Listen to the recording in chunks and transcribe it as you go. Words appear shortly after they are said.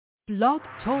Blog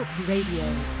Talk Radio.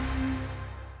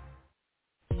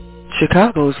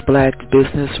 Chicago's Black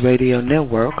Business Radio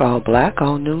Network, all black,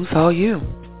 all news, all you.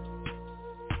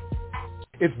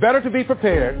 It's better to be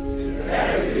prepared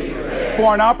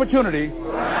for an opportunity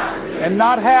and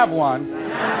not have one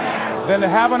than to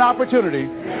have an opportunity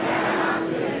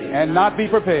and not be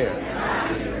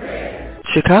prepared.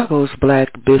 Chicago's Black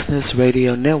Business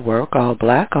Radio Network, all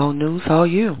black, all news, all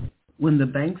you. When the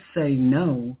banks say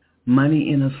no,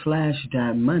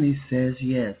 MoneyInAFlash.money says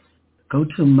yes. Go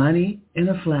to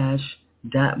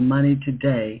MoneyInAFlash.money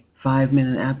today.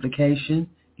 5-minute application,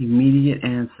 immediate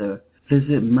answer.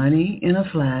 Visit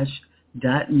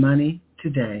MoneyInAFlash.money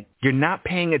today. You're not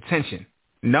paying attention.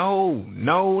 No.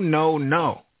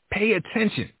 Pay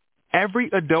attention.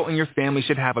 Every adult in your family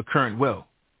should have a current will.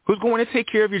 Who's going to take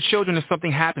care of your children if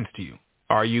something happens to you?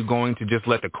 Are you going to just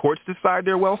let the courts decide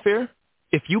their welfare?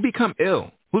 If you become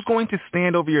ill, who's going to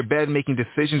stand over your bed making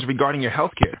decisions regarding your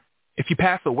health care? If you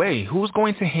pass away, who's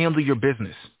going to handle your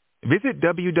business? Visit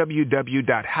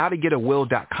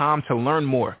www.howtogetawill.com to learn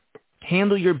more.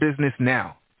 Handle your business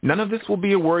now. None of this will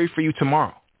be a worry for you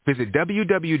tomorrow. Visit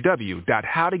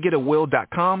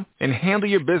www.howtogetawill.com and handle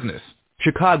your business.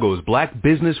 Chicago's Black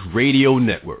Business Radio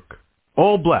Network.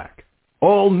 All black,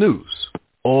 all news,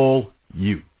 all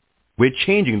you. We're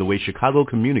changing the way Chicago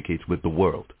communicates with the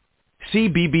world.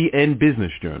 CBBN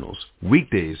Business Journals,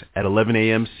 weekdays at 11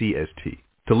 a.m. CST.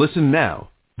 To listen now,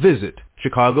 visit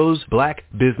Chicago's Black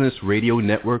Business Radio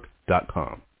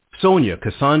Network.com. Sonia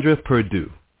Cassandra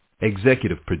Perdue,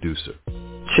 Executive Producer.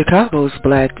 Chicago's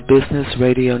Black Business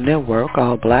Radio Network,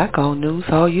 all black, all news,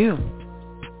 all you.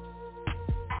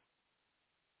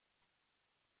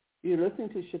 You're listening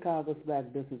to Chicago's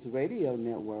Black Business Radio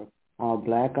Network, all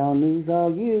black, all news,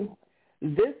 all you.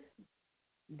 This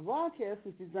broadcast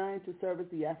is designed to service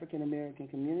the African American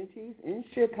communities in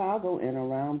Chicago and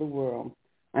around the world.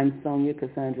 I'm Sonia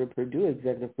Cassandra Perdue,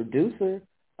 Executive Producer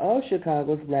of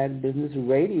Chicago's Black Business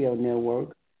Radio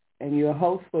Network, and your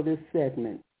host for this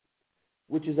segment,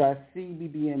 which is our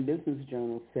CBBN Business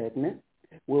Journal segment,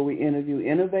 where we interview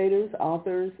innovators,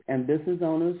 authors, and business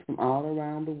owners from all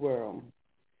around the world.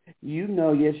 You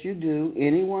know, yes you do,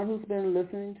 anyone who's been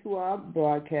listening to our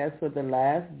broadcast for the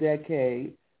last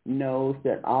decade knows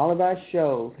that all of our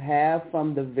shows have,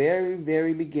 from the very,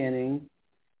 very beginning,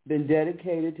 been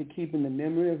dedicated to keeping the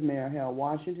memory of Mayor Harold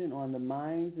Washington on the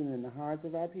minds and in the hearts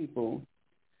of our people.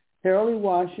 Harold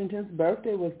Washington's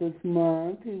birthday was this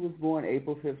month. He was born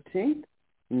April 15th,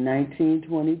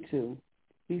 1922.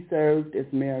 He served as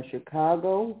mayor of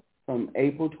Chicago from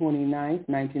April 29th,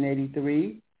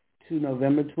 1983 to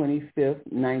November 25th,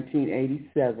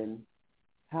 1987.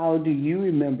 How do you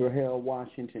remember Harold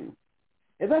Washington?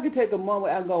 If I could take a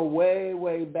moment, I'll go way,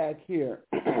 way back here.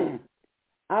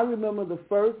 I remember the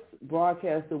first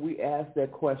broadcast that we asked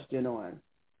that question on.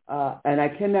 And I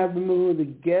cannot remember who the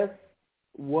guest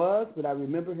was, but I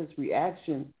remember his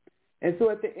reaction. And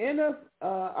so at the end of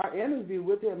our interview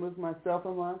with him, with myself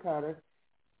and Ron Carter,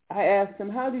 I asked him,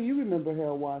 how do you remember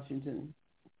Harold Washington?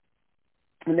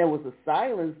 And there was a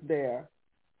silence there.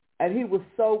 And he was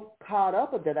so caught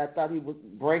up with it, I thought he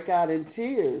would break out in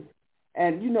tears.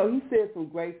 And, you know, he said some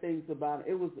great things about it.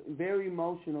 It was very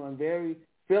emotional and very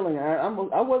filling.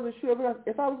 I wasn't sure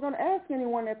if I was going to ask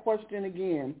anyone that question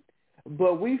again.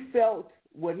 But we felt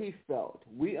what he felt.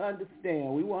 We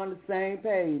understand. We were on the same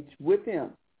page with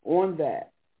him on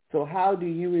that. So how do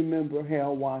you remember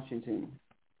Harold Washington?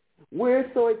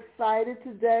 We're so excited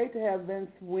today to have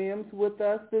Vince Williams with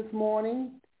us this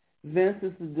morning. Vince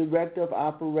is the Director of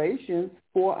Operations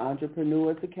for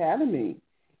Entrepreneurs Academy.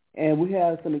 And we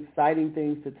have some exciting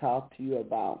things to talk to you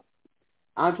about.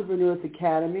 Entrepreneurs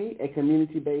Academy, a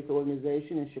community-based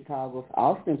organization in Chicago's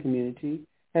Austin community,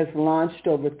 has launched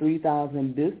over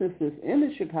 3,000 businesses in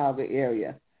the Chicago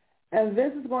area. And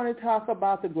Vince is going to talk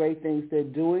about the great things they're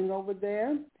doing over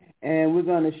there, and we're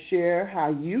going to share how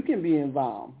you can be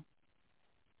involved.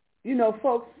 You know,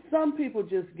 folks, some people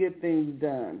just get things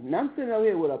done. And I'm sitting over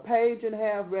here with a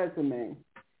page-and-a-half resume.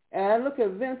 And I look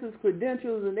at Vince's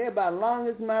credentials, and they're about as long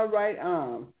as my right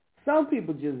arm. Some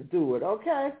people just do it,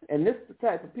 okay? And this is the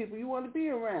type of people you want to be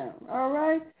around, all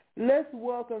right? Let's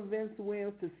welcome Vince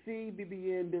Williams to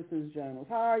CBBN Business Journals.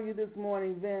 How are you this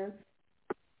morning, Vince?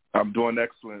 I'm doing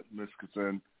excellent, Miss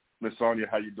Cassandra. Miss Sonia,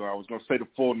 how you doing? I was going to say the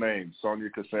full name, Sonia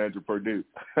Cassandra Perdue.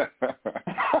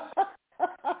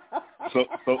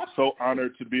 So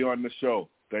honored to be on the show.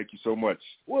 Thank you so much.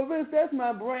 Well, Vince, that's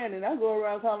my brand, and I go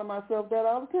around calling myself that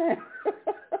all the time.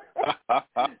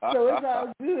 So it's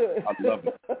all good. I love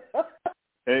it.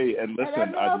 Hey, and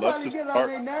listen, I'd love to start.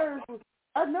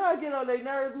 I know I get on their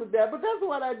nerves with that, but that's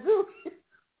what I do.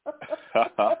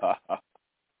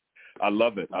 I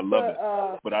love it.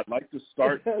 But I'd like to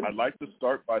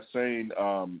start by saying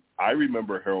I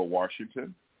remember Harold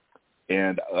Washington.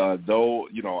 And though,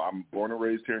 I'm born and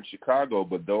raised here in Chicago,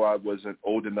 but though I wasn't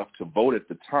old enough to vote at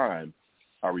the time,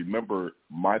 I remember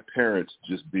my parents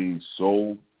just being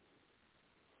so,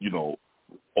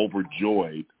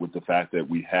 overjoyed with the fact that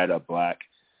we had a black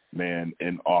man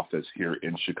in office here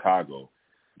in Chicago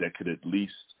that could at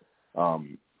least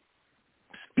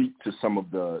speak to some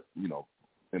of the,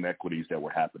 inequities that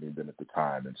were happening then at the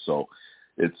time. And so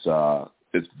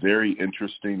it's very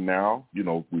interesting now.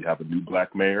 We have a new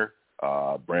black mayor,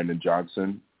 Brandon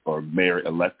Johnson, or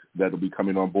mayor-elect, that will be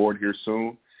coming on board here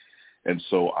soon. And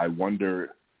so I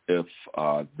wonder if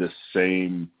this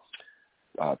same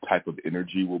type of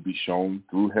energy will be shown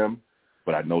through him.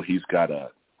 But I know he's got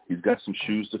some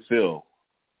shoes to fill.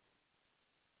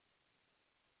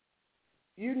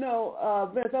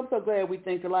 Vince, I'm so glad we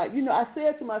think alike. I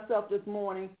said to myself this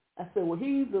morning, I said, well,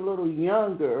 he's a little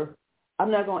younger. I'm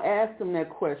not going to ask him that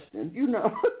question,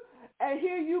 And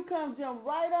here you come, jump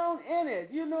right on in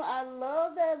it. I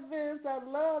love that, Vince. I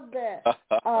love that.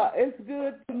 It's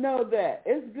good to know that.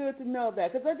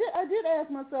 Because I did ask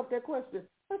myself that question.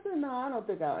 I said, no, I don't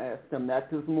think I'll ask him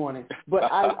that this morning.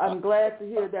 But I'm glad to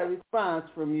hear that response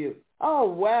from you. Oh,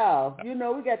 wow. We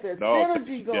got that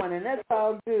synergy going, and that's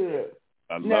all good.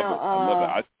 I love it.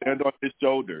 I stand on his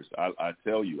shoulders. I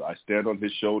tell you, I stand on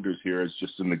his shoulders here as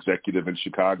just an executive in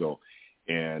Chicago.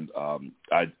 And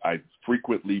I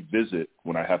frequently visit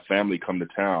when I have family come to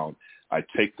town. I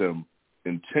take them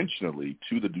intentionally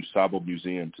to the DuSable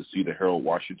Museum to see the Harold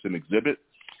Washington exhibit.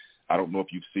 I don't know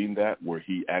if you've seen that, where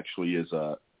he actually is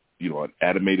an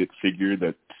animated figure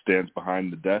that stands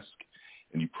behind the desk,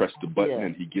 and you press the button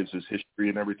and he gives his history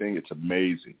and everything. It's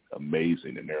amazing.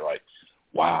 And they're like,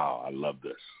 wow, I love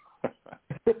this.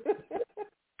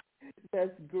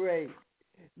 That's great.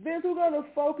 Vince, we're going to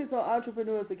focus on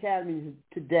Entrepreneurs Academy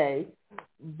today,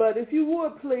 but if you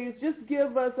would please just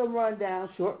give us a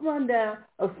short rundown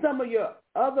of some of your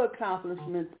other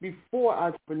accomplishments before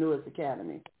Entrepreneurs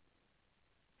Academy.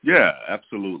 Yeah,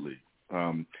 absolutely.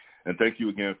 And thank you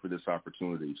again for this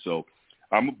opportunity. So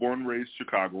I'm a born and raised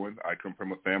Chicagoan. I come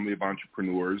from a family of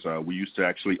entrepreneurs. We used to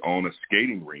actually own a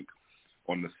skating rink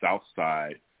on the south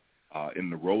side in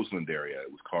the Roseland area.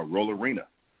 It was called Roll Arena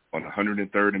on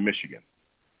 103rd in Michigan,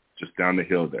 just down the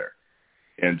hill there.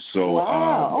 And so,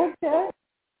 okay.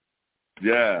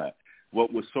 Yeah,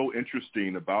 what was so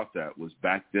interesting about that was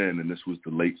back then, and this was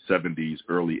the late 70s,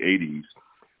 early 80s,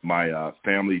 my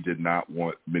family did not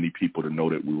want many people to know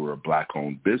that we were a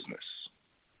black-owned business.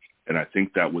 And I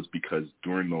think that was because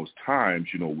during those times,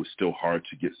 it was still hard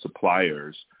to get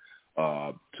suppliers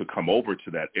to come over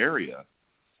to that area,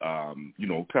 kind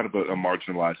of a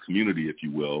marginalized community, if you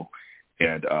will,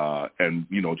 and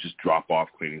just drop off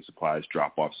cleaning supplies,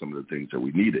 drop off some of the things that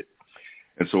we needed.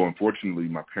 And so, unfortunately,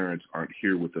 my parents aren't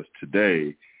here with us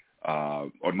today,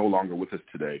 or no longer with us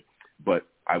today, but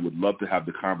I would love to have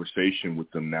the conversation with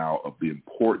them now of the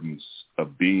importance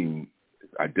of being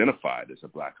identified as a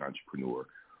black entrepreneur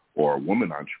or a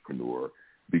woman entrepreneur,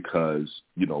 because,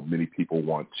 many people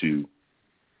want to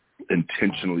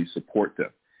intentionally support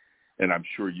them. And I'm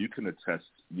sure you can attest,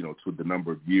 to the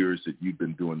number of years that you've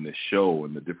been doing this show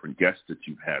and the different guests that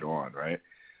you've had on, right?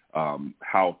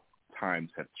 How times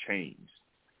have changed.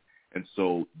 And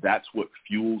so that's what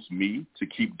fuels me to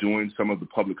keep doing some of the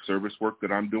public service work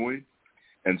that I'm doing.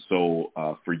 And so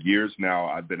for years now,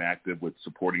 I've been active with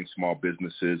supporting small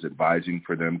businesses, advising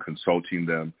for them, consulting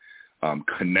them,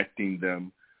 connecting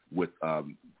them with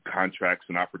contracts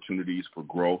and opportunities for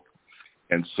growth.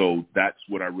 And so that's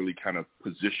what I really kind of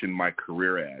position my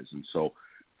career as. And so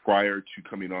prior to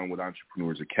coming on with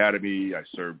Entrepreneurs Academy, I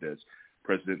served as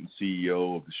president and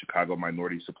CEO of the Chicago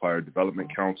Minority Supplier Development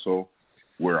Council,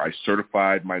 where I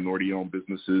certified minority-owned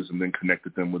businesses and then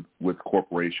connected them with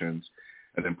corporations.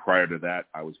 And then prior to that,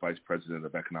 I was vice president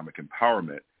of economic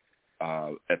empowerment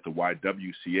at the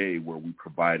YWCA, where we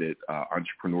provided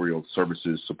entrepreneurial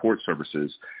services, support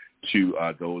services to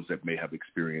those that may have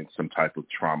experienced some type of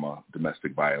trauma,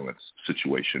 domestic violence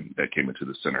situation that came into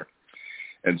the center.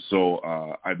 And so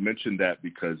I mentioned that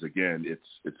because, again,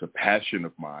 it's a passion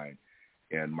of mine.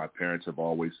 And my parents have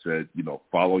always said,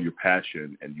 follow your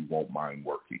passion and you won't mind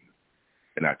working.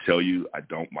 And I tell you, I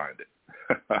don't mind it.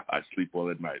 I sleep well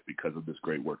at night because of this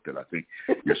great work that I think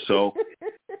yourself,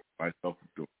 myself, are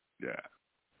doing. Yeah.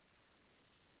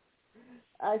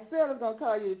 I said I was going to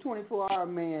call you the 24-hour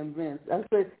man, Vince. I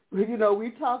said, we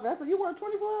talked. I said, you want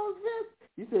 24 hours, Vince?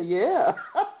 You said, yeah.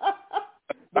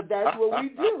 but that's what we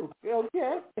do,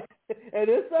 okay? And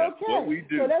it's okay. That's what we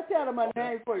do. So that's kind of my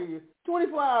name for you.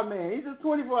 24-hour man. He's just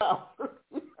 24 hours.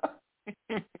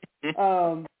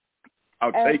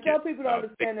 I'll and take some it. people don't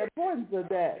understand the importance of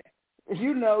that.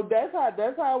 You know, that's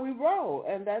how we roll,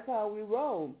 and that's how we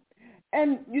roll.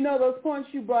 And, you know, those points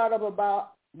you brought up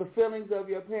about the feelings of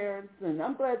your parents, and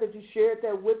I'm glad that you shared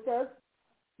that with us,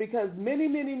 because many,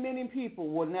 many, many people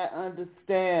will not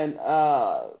understand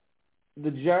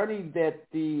the journey that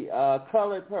the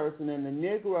colored person and the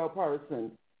Negro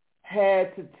person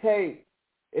had to take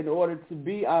in order to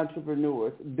be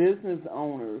entrepreneurs, business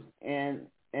owners, and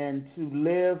to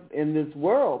live in this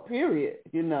world, period,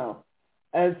 you know.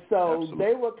 And so Absolutely.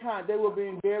 they were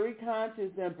being very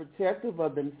conscious and protective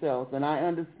of themselves, and I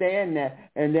understand that.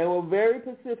 And there were very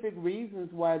specific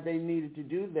reasons why they needed to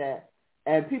do that.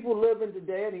 And people living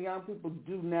today, and the young people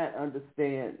do not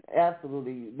understand.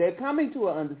 Absolutely, they're coming to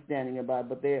an understanding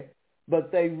about it,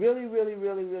 but they really, really,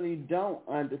 really, really don't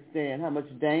understand how much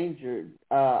danger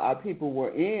our people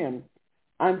were in.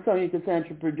 I'm Sonia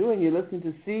Cassandra Perdue, and you're listening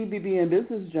to CBBN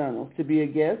Business Journal. To be a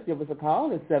guest, give us a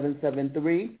call at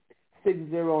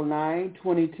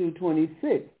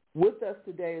 773-609-2226. With us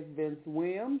today is Vince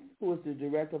Williams, who is the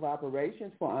Director of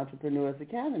Operations for Entrepreneurs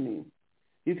Academy.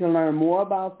 You can learn more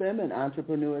about them at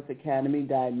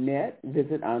entrepreneursacademy.net.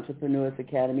 Visit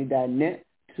entrepreneursacademy.net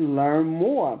to learn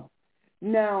more.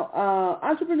 Now,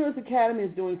 Entrepreneurs Academy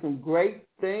is doing some great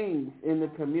things in the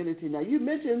community. Now, you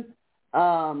mentioned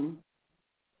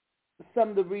some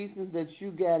of the reasons that you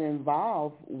got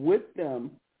involved with them.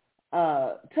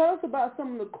 Tell us about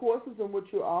some of the courses and what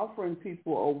you're offering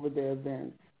people over their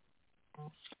events.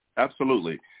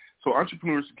 Absolutely. So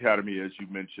Entrepreneurs Academy, as you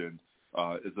mentioned,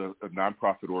 is a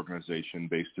nonprofit organization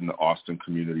based in the Austin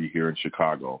community here in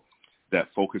Chicago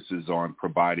that focuses on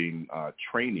providing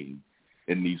training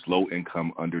in these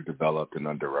low-income, underdeveloped, and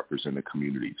underrepresented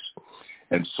communities.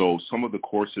 And so some of the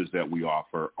courses that we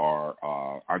offer are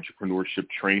entrepreneurship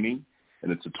training,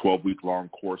 and it's a 12-week-long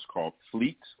course called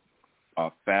FLEET,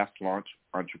 Fast Launch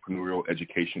Entrepreneurial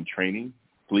Education Training,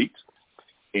 FLEET.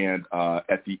 And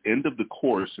at the end of the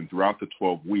course and throughout the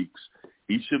 12 weeks,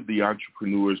 each of the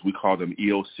entrepreneurs, we call them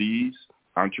EOCs,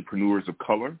 entrepreneurs of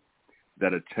color,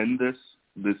 that attend this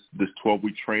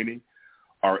 12-week training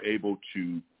are able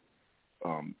to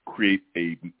create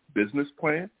a business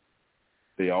plan.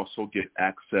 They also get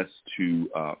access to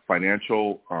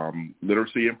financial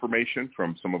literacy information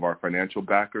from some of our financial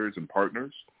backers and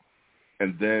partners.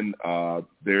 And then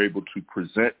they're able to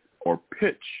present or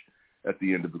pitch at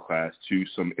the end of the class to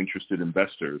some interested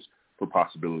investors for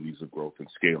possibilities of growth and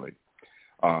scaling.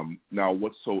 Now,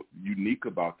 what's so unique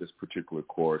about this particular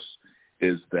course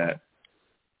is that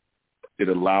it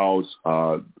allows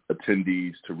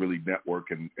attendees to really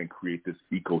network and create this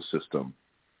ecosystem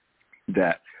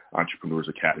that Entrepreneurs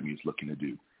Academy is looking to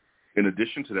do. In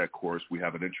addition to that course, we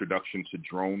have an introduction to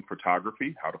drone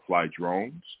photography, how to fly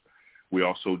drones. We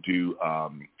also do a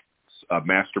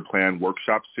master plan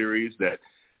workshop series that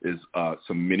is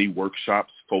some mini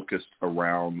workshops focused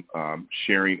around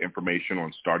sharing information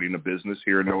on starting a business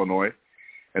here in Illinois.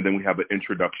 And then we have an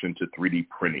introduction to 3D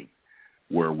printing,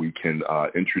 where we can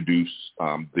introduce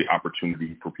the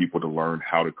opportunity for people to learn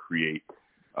how to create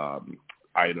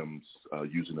items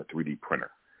using a 3D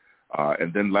printer.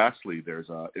 And then lastly, there's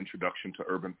an introduction to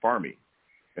urban farming.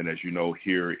 And as you know,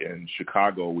 here in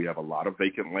Chicago, we have a lot of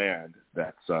vacant land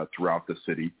that's throughout the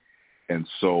city. And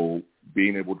so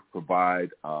being able to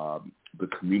provide the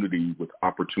community with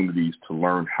opportunities to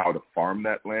learn how to farm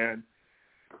that land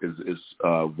is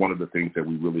one of the things that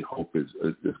we really hope is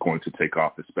going to take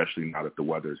off, especially now that the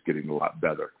weather is getting a lot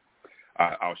better.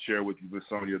 I'll share with you, Ms.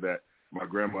 Sonia, that my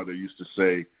grandmother used to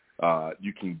say,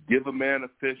 you can give a man a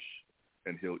fish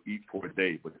and he'll eat for a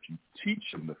day, but if you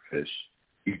teach him to fish,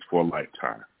 he eats for a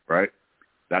lifetime, right?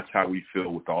 That's how we feel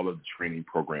with all of the training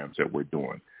programs that we're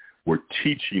doing. We're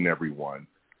teaching everyone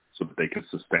so that they can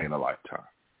sustain a lifetime.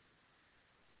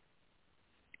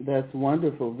 That's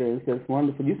wonderful, Vince. That's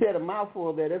wonderful. You said a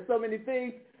mouthful there. There's so many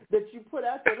things that you put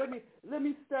out there. Let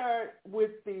me start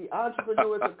with the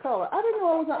entrepreneurs of color. I didn't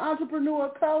know I was an entrepreneur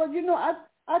of color. You know,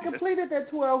 I completed that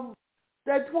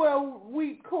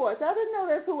 12-week course. I didn't know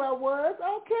that's who I was.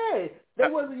 Okay, they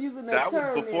wasn't using that term.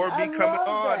 That was before me coming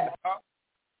on.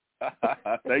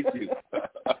 Thank you.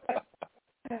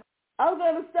 I'm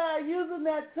going to start using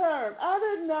that term. I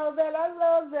didn't know that. I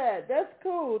love that. That's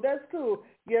cool. That's cool.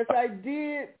 Yes, I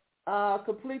did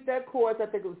complete that course. I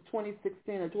think it was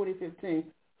 2016 or 2015.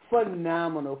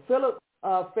 Phenomenal. Philip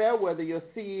Fairweather, your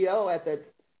CEO at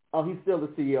Oh, he's still the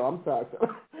CEO. I'm sorry.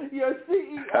 Your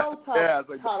CEO taught us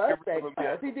that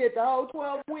class. He did the whole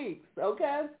 12 weeks,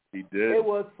 okay? He did. It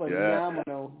was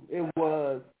phenomenal. Yeah. It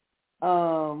was.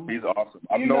 He's awesome.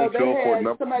 I've known Phil for a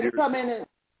number of years. Come in and,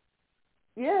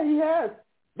 yeah, he has.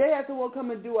 They had someone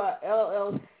come and do our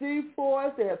LLC for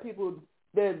us. They had people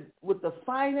that with the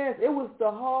finance. It was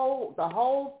the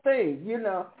whole thing, you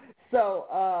know. So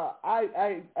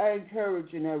I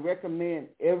encourage and I recommend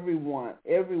everyone.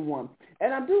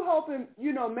 And I'm do hoping,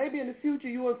 you know, maybe in the future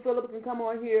you and Philip can come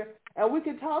on here and we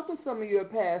can talk to some of your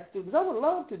past students. I would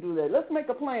love to do that. Let's make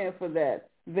a plan for that,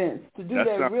 Vince, to do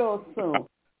that real soon.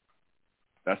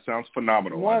 That sounds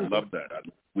phenomenal. Wonderful. I love that.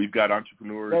 We've got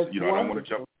entrepreneurs. That's I don't wonderful. want to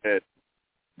jump ahead.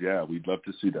 Yeah, we'd love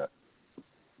to see that.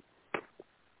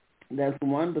 That's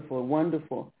wonderful,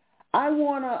 wonderful.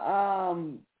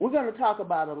 We're going to talk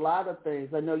about a lot of things.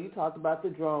 I know you talked about the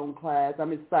drone class.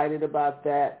 I'm excited about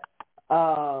that.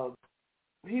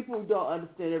 People don't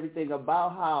understand everything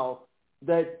about how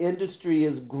that industry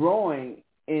is growing,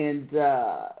 and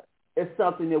it's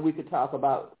something that we could talk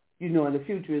about, you know, in the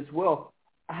future as well,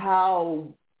 how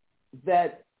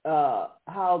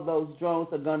those drones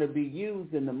are going to be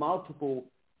used in the multiple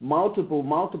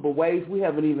ways we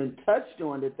haven't even touched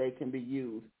on that they can be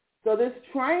used. So this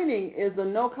training is a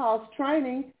no-cost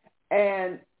training,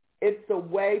 and it's a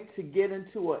way to get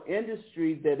into an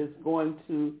industry that is going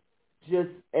to just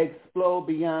explode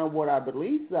beyond what our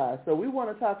beliefs are. So we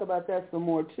want to talk about that some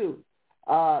more too.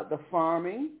 The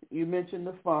farming, you mentioned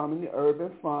the farming, the urban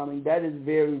farming. That is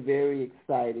very, very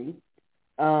exciting.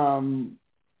 I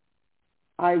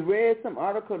read some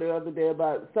article the other day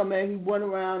about somebody who went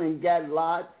around and got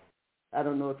lots. I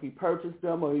don't know if he purchased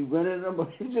them or he rented them or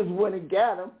he just went and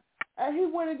got them. And he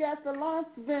went and got the lots,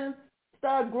 Vince,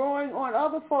 started growing on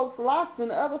other folks' lots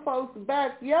in other folks'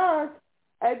 backyards.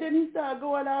 And then he started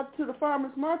going out to the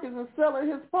farmers' markets and selling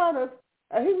his products.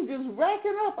 And he was just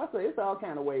racking up. I said, it's all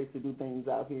kind of ways to do things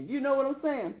out here. You know what I'm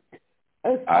saying?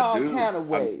 It's all kind of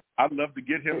ways. I'd love to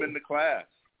get him in the class.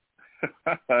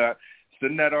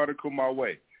 Send that article my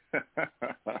way.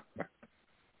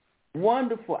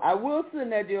 Wonderful. I will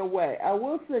send that your way.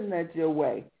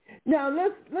 Now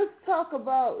let's talk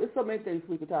about. There's so many things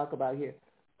we could talk about here.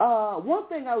 One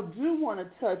thing I do want to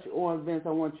touch on, Vince, I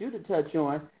want you to touch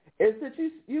on, is that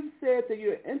you've said that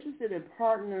you're interested in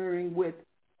partnering with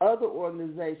other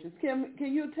organizations. Can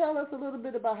you tell us a little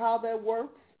bit about how that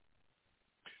works?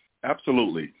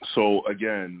 Absolutely. So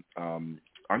again,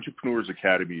 Entrepreneurs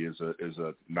Academy is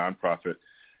a nonprofit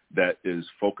that is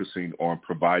focusing on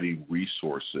providing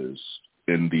resources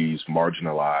in these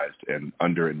marginalized and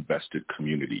underinvested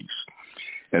communities.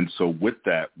 And so with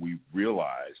that, we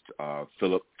realized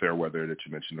Philip Fairweather, that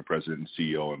you mentioned, the president and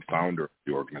CEO and founder of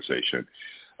the organization,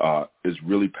 is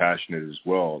really passionate as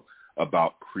well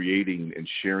about creating and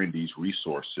sharing these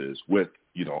resources with,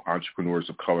 you know, entrepreneurs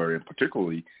of color, and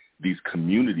particularly these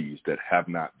communities that have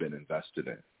not been invested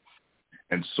in.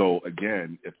 And so,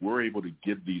 again, if we're able to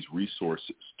give these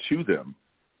resources to them,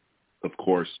 of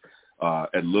course,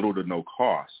 at little to no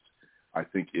cost, I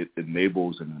think it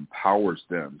enables and empowers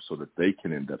them so that they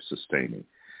can end up sustaining.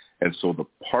 And so the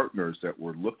partners that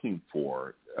we're looking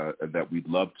for, that we'd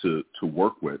love to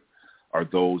work with, are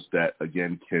those that,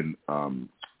 again, can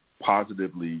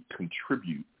positively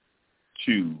contribute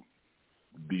to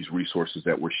these resources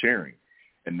that we're sharing.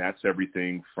 And that's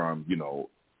everything from, you know,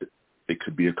 it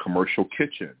could be a commercial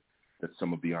kitchen that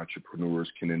some of the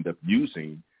entrepreneurs can end up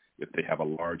using if they have a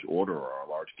large order or a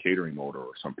large catering order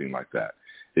or something like that.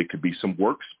 It could be some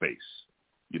workspace.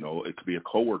 You know, it could be a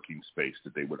co-working space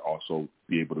that they would also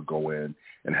be able to go in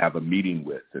and have a meeting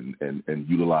with and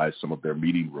utilize some of their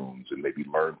meeting rooms and maybe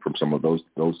learn from some of those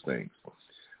things.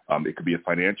 It could be a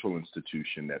financial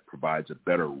institution that provides a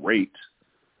better rate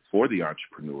for the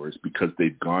entrepreneurs because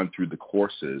they've gone through the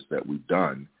courses that we've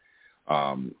done,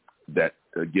 that,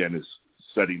 again, is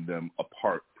setting them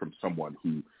apart from someone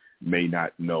who may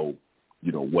not know,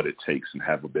 you know, what it takes and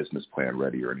have a business plan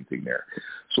ready or anything there.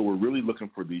 So we're really looking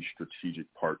for these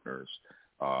strategic partners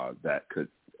that could,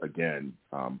 again,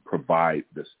 provide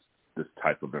this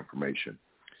type of information.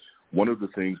 One of the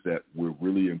things that we're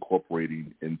really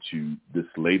incorporating into this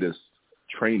latest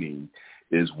training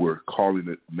is we're calling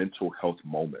it mental health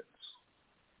moments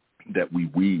that we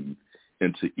weave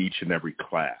into each and every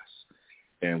class.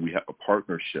 And we have a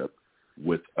partnership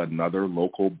with another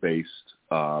local-based,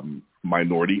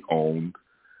 minority-owned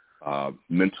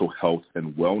mental health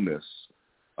and wellness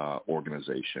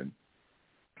organization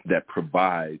that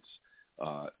provides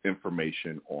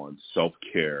information on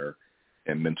self-care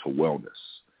and mental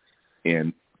wellness.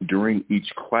 And during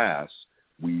each class,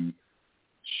 we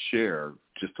share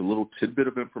just a little tidbit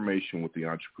of information with the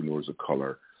entrepreneurs of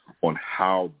color on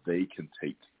how they can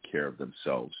take care of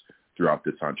themselves throughout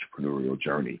this entrepreneurial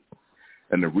journey.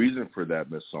 And the reason for that,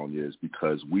 Ms. Sonia, is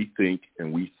because we think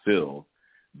and we feel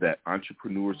that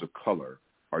entrepreneurs of color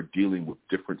are dealing with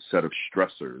different set of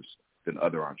stressors than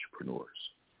other entrepreneurs.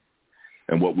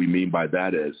 And what we mean by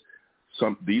that is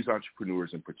these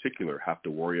entrepreneurs in particular have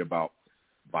to worry about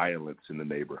violence in the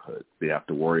neighborhood. They have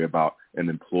to worry about an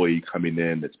employee coming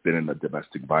in that's been in a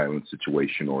domestic violence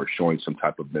situation or showing some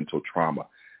type of mental trauma.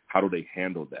 How do they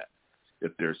handle that?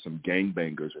 If there's some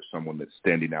gangbangers or someone that's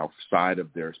standing outside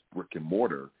of their brick and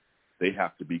mortar, they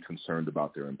have to be concerned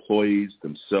about their employees,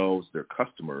 themselves, their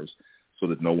customers, so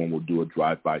that no one will do a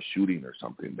drive-by shooting or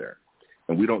something there.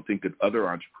 And we don't think that other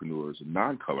entrepreneurs of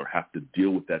non-color have to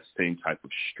deal with that same type of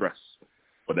stress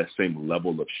or that same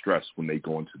level of stress when they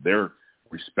go into their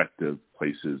respective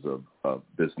places of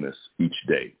business each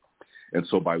day. And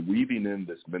so by weaving in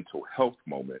this mental health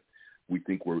moment, we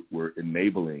think we're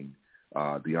enabling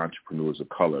the entrepreneurs of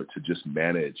color to just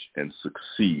manage and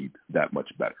succeed that much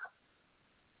better.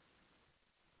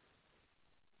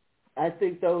 I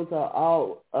think those are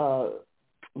all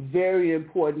very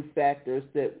important factors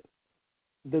that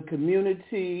the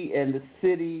community and the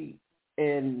city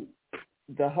and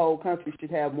the whole country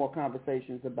should have more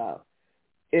conversations about.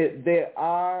 There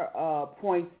are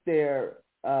points there,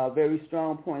 very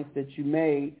strong points that you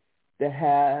made that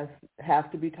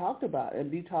have to be talked about and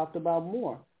be talked about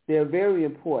more. They're very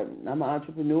important. I'm an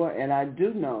entrepreneur, and I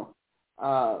do know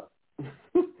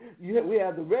we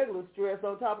have the regular stress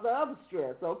on top of the other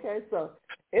stress. Okay, so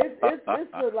it's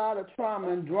a lot of trauma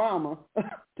and drama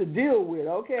to deal with.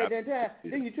 Okay, then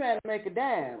you're trying to make a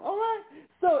dime. All right,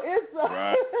 so it's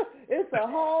a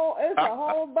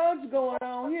whole bunch going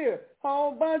on here.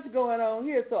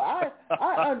 So I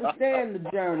understand the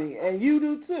journey, and you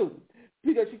do too.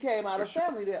 Because you came out of a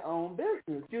family that owned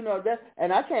business, you know that,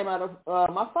 and I came out of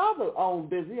my father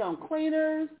owned business. He owned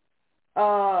cleaners.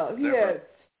 He had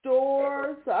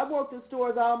stores. So I worked in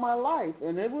stores all my life,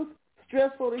 and it was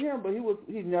stressful to him. But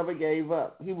he never gave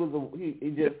up. He just was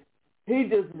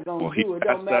gonna do it.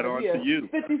 Don't matter. He had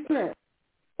 50 cents.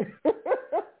 It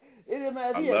didn't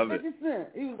matter. He had 50 cents.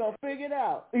 He was gonna figure it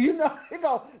out. You know,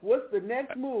 what's the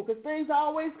next move? Because things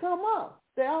always come up.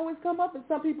 They always come up, and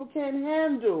some people can't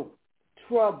handle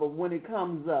trouble when it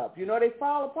comes up. You know, they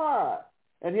fall apart.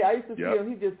 And I used to see him,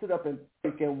 he just sit up and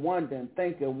think and wonder.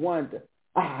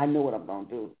 I know what I'm going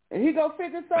to do. And he go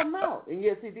figure something out. And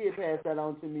yes, he did pass that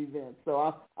on to me then.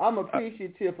 So I'm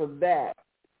appreciative of that.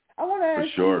 I want to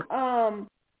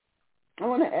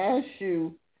ask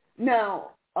you,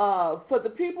 now, for the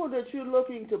people that you're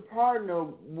looking to partner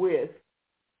with,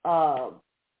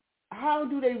 how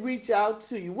do they reach out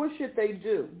to you? What should they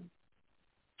do?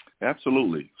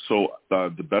 Absolutely. So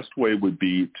the best way would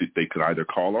be they could either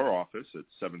call our office at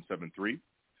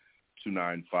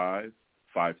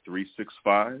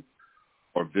 773-295-5365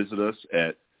 or visit us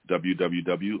at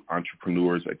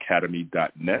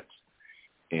www.entrepreneursacademy.net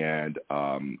and,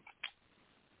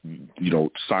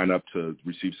 sign up to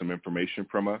receive some information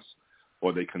from us,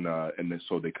 or they can,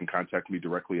 so they can contact me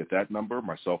directly at that number,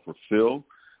 myself or Phil,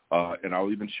 and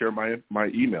I'll even share my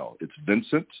email. It's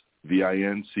Vincent,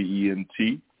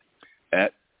 Vincent,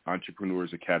 at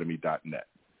entrepreneursacademy.net.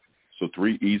 So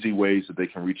 3 easy ways that they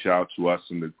can reach out to us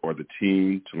or the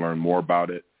team to learn more about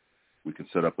it. We can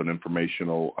set up an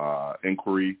informational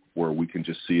inquiry where we can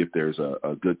just see if there's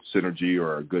a good synergy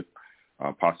or a good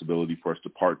possibility for us to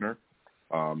partner.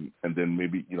 And then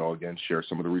maybe, again, share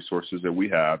some of the resources that we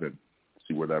have and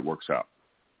see where that works out.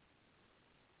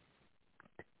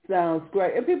 Sounds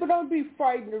great. And people, don't be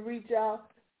frightened to reach out.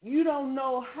 You don't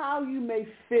know how you may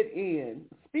fit in.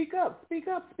 Speak up.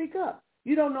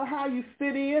 You don't know how you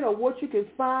fit in or what you can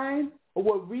find or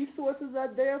what resources are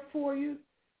there for you.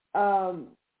 I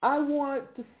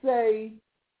want to say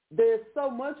there's so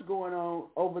much going on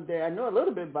over there. I know a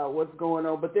little bit about what's going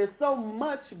on, but there's so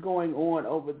much going on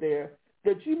over there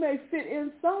that you may fit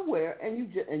in somewhere, and you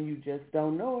just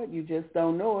don't know it.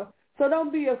 So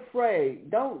don't be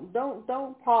afraid. Don't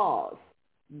pause.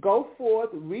 Go forth,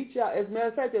 reach out. As a matter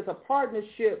of fact, there's a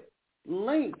partnership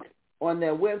link on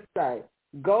their website.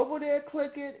 Go over there,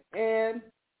 click it, and,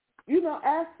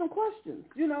 ask some questions.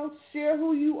 Share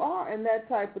who you are and that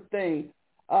type of thing.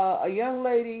 A young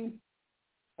lady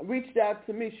reached out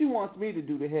to me. She wants me to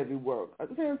do the heavy work.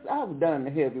 Since I've done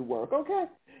the heavy work, okay?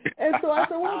 And so I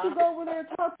said, why don't you go over there and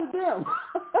talk to them?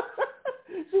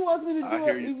 She wants me to do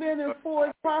an event in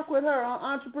Ford Park with her on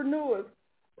entrepreneurs.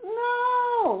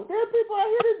 No, there are people out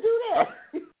here to do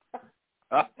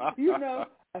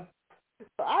that.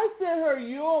 I sent her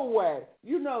your way.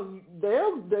 You know,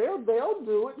 they'll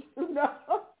do it. You know,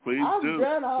 Please I've do.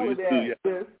 done all Please of that. do,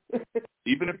 yeah.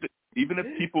 Even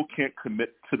if people can't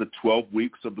commit to the 12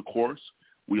 weeks of the course,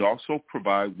 we also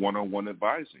provide one-on-one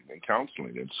advising and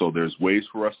counseling. And so there's ways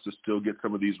for us to still get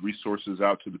some of these resources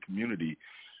out to the community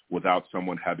without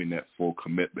someone having that full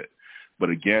commitment. But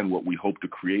again, what we hope to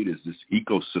create is this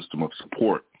ecosystem of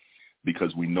support,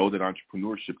 because we know that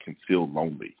entrepreneurship can feel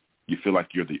lonely. You feel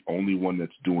like you're the only one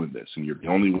that's doing this, and you're the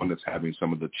only one that's having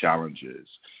some of the challenges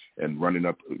and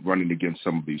running against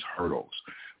some of these hurdles.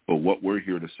 But what we're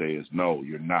here to say is, no,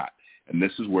 you're not. And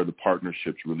this is where the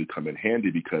partnerships really come in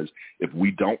handy, because if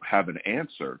we don't have an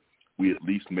answer, we at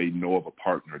least may know of a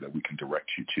partner that we can direct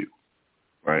you to,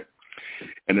 right?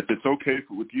 And if it's okay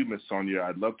with you, Ms. Sonia,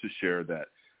 I'd love to share that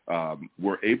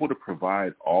we're able to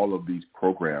provide all of these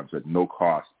programs at no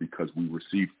cost because we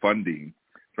receive funding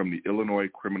from the Illinois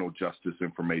Criminal Justice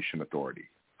Information Authority,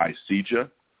 ICJA.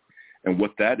 And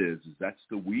what that is that's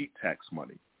the weed tax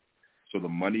money. So the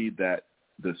money that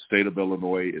the state of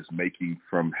Illinois is making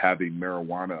from having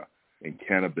marijuana and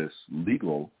cannabis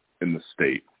legal in the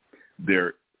state,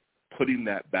 they're putting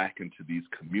that back into these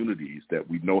communities that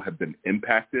we know have been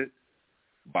impacted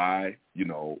by,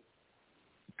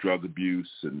 drug abuse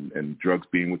and drugs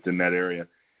being within that area.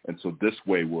 And so this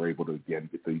way we're able to, again,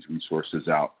 get these resources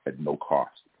out at no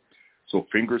cost. So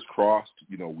fingers crossed,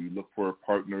 we look for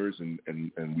partners and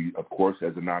we, of course,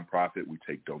 as a nonprofit, we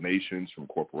take donations from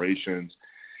corporations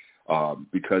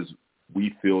because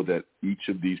we feel that each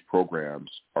of these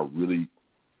programs are really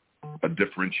a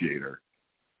differentiator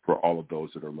for all of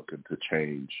those that are looking to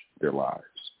change their lives.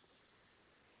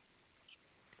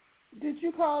 Did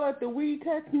you call it the weed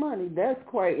tax money? That's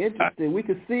quite interesting. We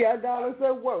can see our dollars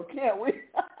at work, can't we?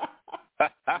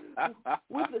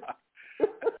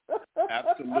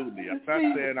 Absolutely. I'm not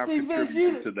saying I'm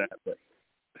contributing to that. But.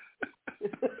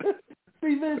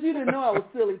 See, Vince, you didn't know I was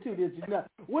silly, too, did you? No.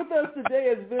 With us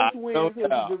today is Vince Williams, who's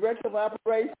the Director of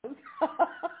Operations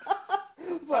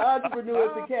for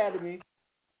Entrepreneurs Academy.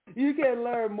 You can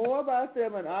learn more about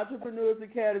them at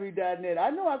entrepreneursacademy.net. I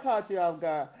know I caught you off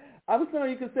guard. I was telling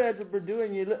you consider to Purdue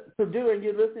and you're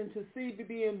listening to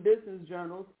CBBN Business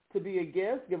Journals. To be a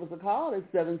guest, give us a call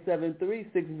at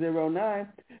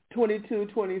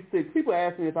 773-609-2226. People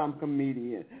ask me if I'm a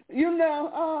comedian.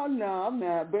 Oh, no, I'm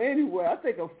not. But anyway, I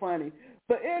think I'm funny.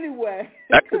 But anyway.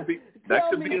 That could be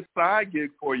a side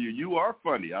gig for you. You are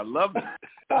funny. I love it.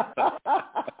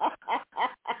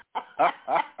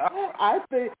 I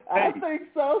think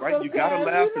so. Right? You got to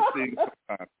laugh at things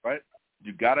sometimes, right?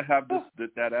 You got to have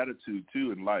that attitude,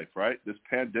 too, in life, right? This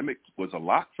pandemic was a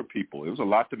lot for people. It was a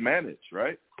lot to manage,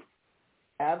 right?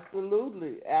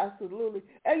 Absolutely. And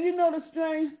the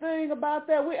strange thing about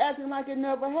that, we're acting like it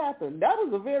never happened. That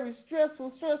was a very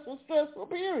stressful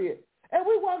period. And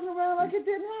we're walking around like it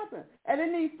didn't happen. And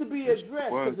it needs to be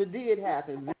addressed because it did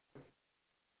happen.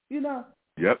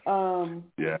 Yep.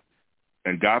 Yeah.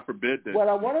 And God forbid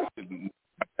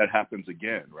that happens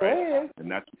again, right? And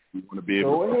that's what we want to be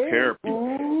able to prepare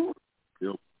people.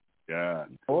 Mm-hmm. Yeah.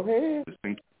 Go ahead.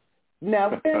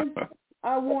 Now, then,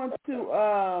 I want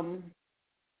to,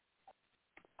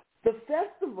 the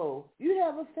festival, you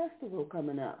have a festival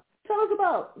coming up. Tell us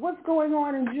about what's going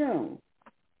on in June.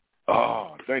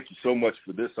 Oh, thank you so much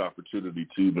for this opportunity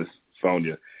too, Ms.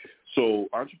 Sonia. So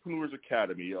Entrepreneurs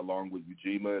Academy, along with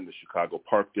UGMA and the Chicago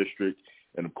Park District,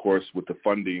 and of course with the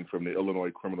funding from the Illinois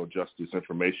Criminal Justice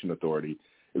Information Authority,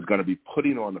 is going to be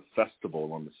putting on a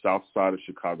festival on the south side of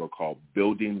Chicago called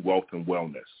Building Wealth and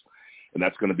Wellness. And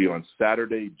that's going to be on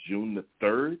Saturday, June the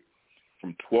 3rd,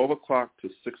 from 12 o'clock to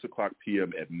 6 o'clock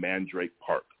p.m. at Mandrake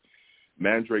Park.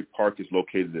 Mandrake Park is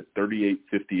located at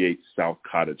 3858 South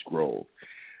Cottage Grove.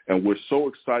 And we're so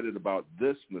excited about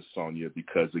this, Ms. Sonia,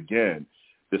 because, again,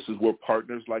 this is where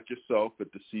partners like yourself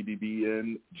at the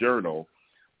CBBN Journal,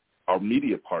 our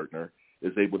media partner,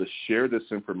 is able to share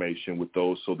this information with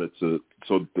those so that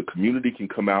so the community can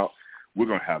come out. We're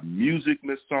going to have music,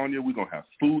 Ms. Sonia. We're going to have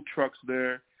food trucks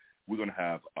there. We're going to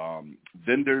have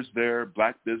vendors there,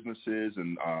 Black businesses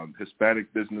and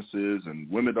Hispanic businesses and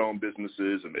women-owned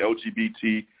businesses and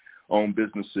LGBT-owned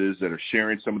businesses that are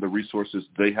sharing some of the resources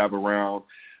they have around.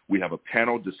 We have a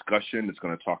panel discussion that's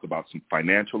going to talk about some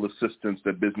financial assistance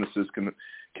that businesses can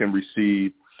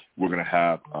receive. We're going to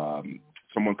have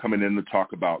someone coming in to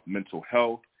talk about mental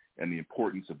health and the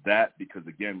importance of that because,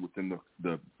 again, within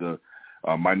the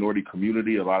minority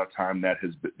community, a lot of time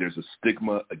there's a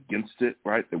stigma against it,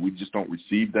 right, that we just don't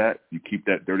receive that. You keep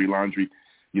that dirty laundry,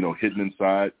 hidden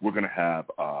inside. We're going to have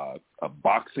a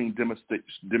boxing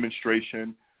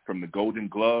demonstration from the Golden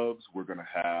Gloves. We're going to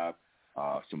have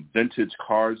some vintage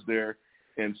cars there.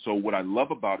 And so what I love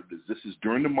about it is this is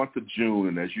during the month of June,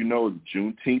 and as you know,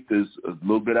 Juneteenth is a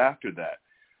little bit after that.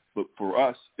 But for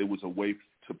us, it was a way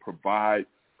to provide,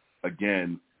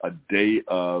 again, a day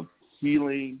of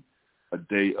healing, a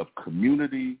day of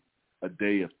community, a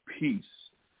day of peace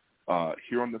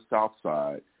here on the South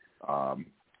Side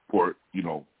for,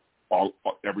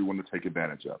 everyone to take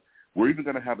advantage of. We're even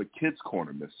going to have a kids'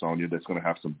 corner, Miss Sonia, that's going to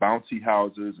have some bouncy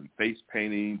houses and face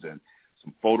paintings and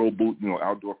some photo booth,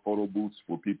 outdoor photo booths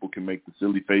where people can make the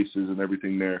silly faces and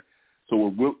everything there. So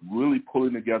we're really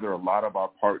pulling together a lot of our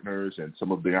partners and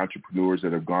some of the entrepreneurs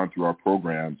that have gone through our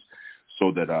programs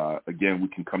so that, again, we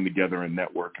can come together and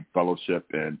network and fellowship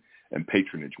and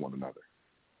patronage one another.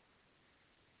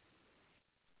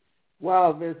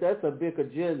 Wow, Vince, that's a big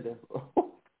agenda.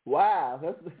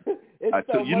 Wow. They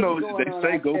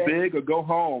say go big or go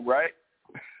home, right?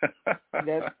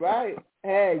 That's right.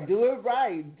 Hey, do it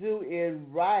right. Do it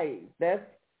right. That's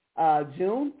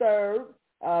June 3rd.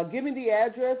 Give me the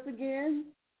address again.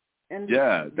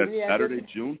 That's Saturday,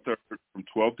 June 3rd from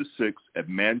 12 to 6 at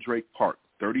Mandrake Park,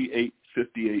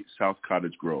 3858 South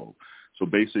Cottage Grove. So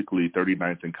basically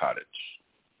 39th and Cottage.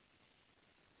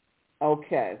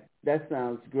 Okay, that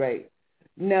sounds great.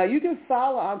 Now, you can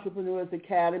follow Entrepreneurs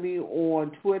Academy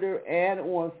on Twitter and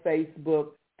on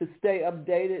Facebook to stay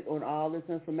updated on all this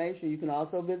information. You can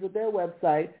also visit their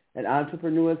website at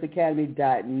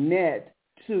entrepreneursacademy.net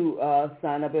to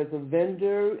sign up as a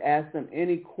vendor, ask them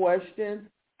any questions,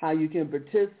 how you can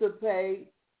participate,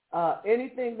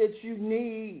 anything that you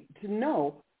need to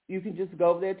know. You can just go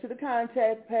over there to the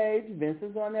contact page. Vince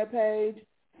is on that page.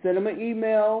 Send them an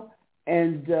email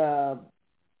and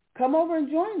come over and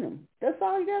join them. That's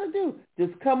all you got to do.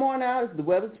 Just come on out. The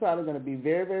weather's probably going to be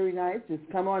very, very nice. Just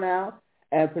come on out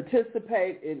and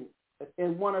participate in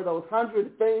one of those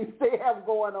 100 things they have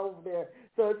going over there.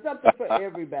 So it's something for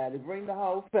everybody. Bring the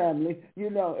whole family.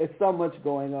 It's so much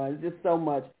going on. It's just so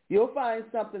much. You'll find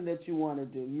something that you want to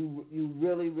do. You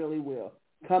really, really will.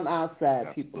 Come outside,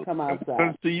 Absolutely. people. Come outside. We're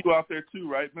going to see you out there too,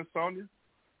 right, Miss Sonia?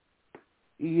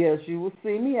 Yes, you will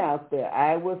see me out there.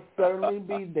 I will certainly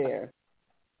be there.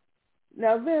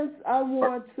 Now, Vince, I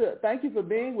want to thank you for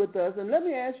being with us. And let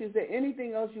me ask you, is there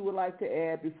anything else you would like to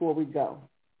add before we go?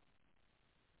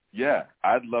 Yeah,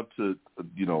 I'd love to,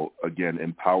 again,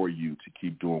 empower you to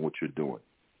keep doing what you're doing.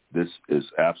 This is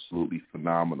absolutely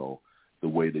phenomenal, the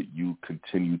way that you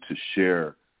continue to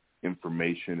share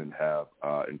information and have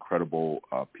incredible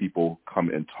people come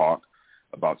and talk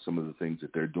about some of the things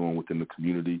that they're doing within the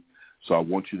community. So I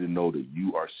want you to know that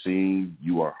you are seen,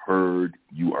 you are heard,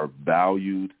 you are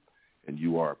valued, and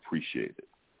you are appreciated.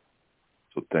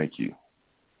 So thank you.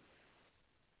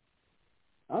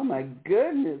 Oh, my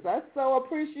goodness. I so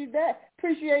appreciate that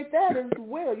as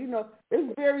well.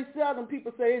 It's very seldom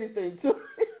people say anything to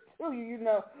you,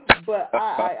 But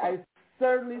I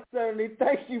certainly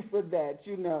thank you for that,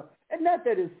 And not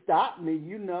that it stopped me,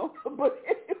 But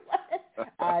anyway,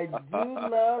 I do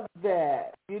love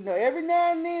that. Every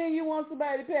now and then you want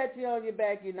somebody to pat you on your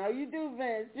back, you do,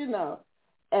 Vince,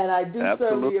 And I do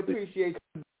certainly appreciate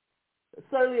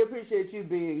you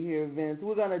being here, Vince.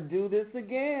 We're going to do this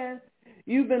again.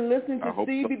 You've been listening to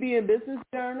CBBN Business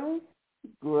Journals.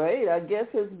 Great. Our guest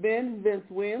has been Vince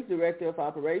Williams, Director of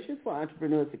Operations for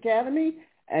Entrepreneurs Academy,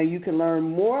 and you can learn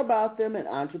more about them at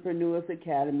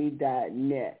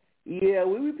entrepreneursacademy.net. Yeah,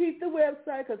 we repeat the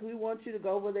website because we want you to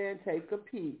go over there and take a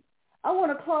peek. I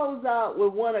want to close out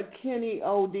with one of Kenny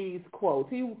O.D.'s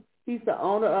quotes. He's the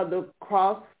owner of the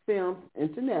Cross Films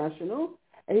International,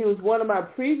 and he was one of my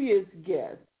previous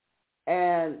guests.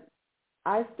 And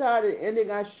I started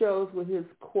ending our shows with his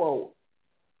quote.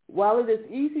 While it is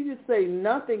easy to say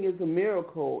nothing is a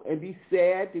miracle and be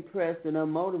sad, depressed, and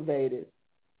unmotivated,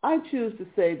 I choose to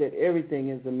say that everything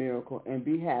is a miracle and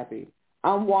be happy.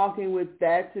 I'm walking with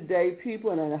that today,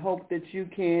 people, and I hope that you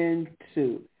can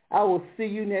too. I will see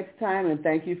you next time, and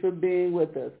thank you for being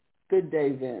with us. Good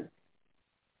day, Vince.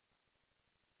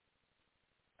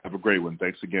 Have a great one.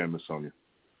 Thanks again, Miss Sonia.